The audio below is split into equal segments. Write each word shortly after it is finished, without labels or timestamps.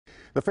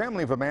The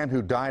family of a man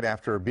who died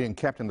after being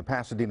kept in the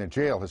Pasadena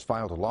jail has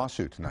filed a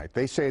lawsuit tonight.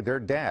 They say their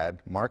dad,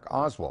 Mark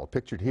Oswald,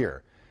 pictured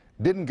here,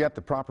 didn't get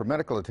the proper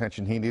medical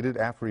attention he needed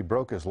after he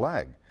broke his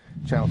leg.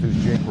 Channel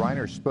 2's Jake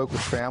Reiner spoke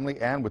with family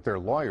and with their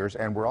lawyers,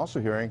 and we're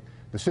also hearing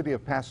the city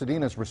of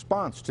Pasadena's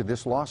response to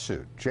this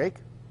lawsuit. Jake?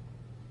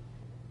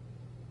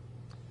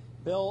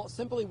 Bill,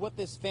 simply what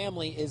this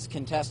family is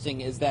contesting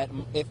is that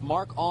if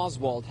Mark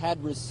Oswald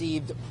had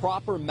received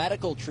proper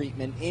medical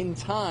treatment in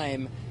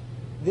time,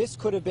 this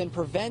could have been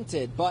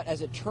prevented, but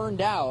as it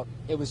turned out,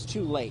 it was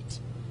too late.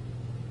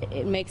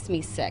 It makes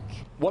me sick.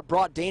 What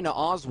brought Dana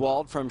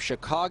Oswald from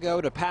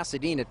Chicago to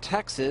Pasadena,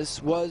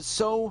 Texas, was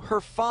so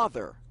her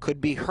father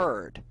could be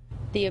heard.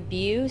 The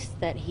abuse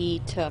that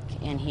he took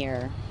in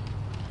here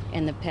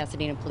in the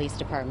Pasadena Police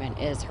Department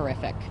is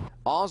horrific.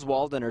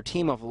 Oswald and her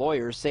team of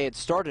lawyers say it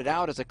started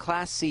out as a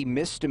Class C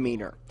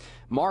misdemeanor.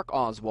 Mark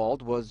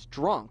Oswald was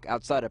drunk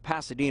outside a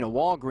Pasadena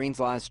Walgreens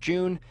last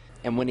June,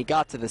 and when he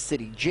got to the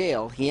city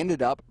jail, he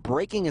ended up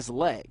breaking his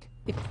leg.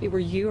 If it were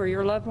you or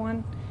your loved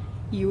one,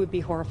 you would be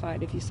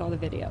horrified if you saw the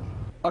video.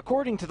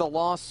 According to the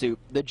lawsuit,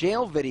 the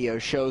jail video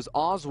shows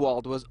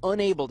Oswald was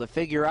unable to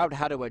figure out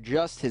how to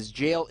adjust his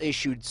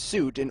jail-issued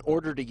suit in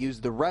order to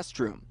use the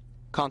restroom.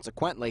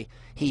 Consequently,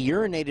 he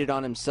urinated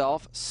on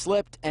himself,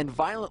 slipped, and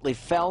violently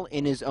fell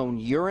in his own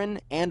urine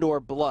and/or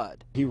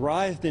blood. He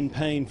writhed in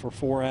pain for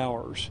 4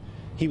 hours.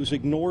 He was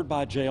ignored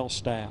by jail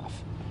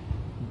staff.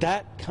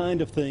 That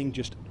kind of thing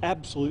just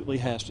absolutely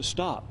has to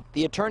stop.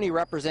 The attorney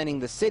representing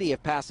the city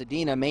of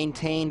Pasadena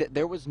maintained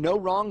there was no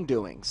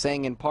wrongdoing,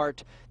 saying in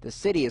part, the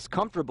city is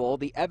comfortable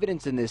the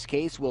evidence in this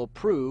case will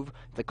prove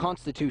the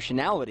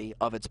constitutionality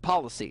of its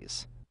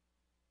policies.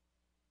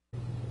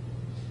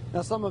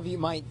 Now, some of you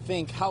might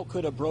think, how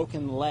could a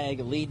broken leg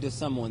lead to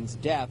someone's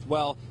death?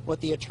 Well, what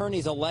the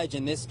attorneys allege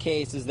in this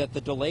case is that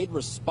the delayed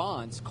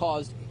response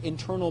caused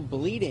internal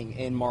bleeding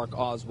in Mark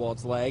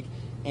Oswald's leg,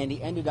 and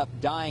he ended up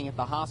dying at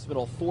the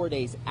hospital 4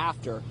 days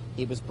after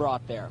he was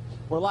brought there.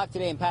 We're live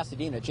today in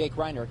Pasadena. Jake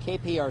Reiner,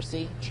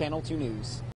 KPRC, Channel 2 News.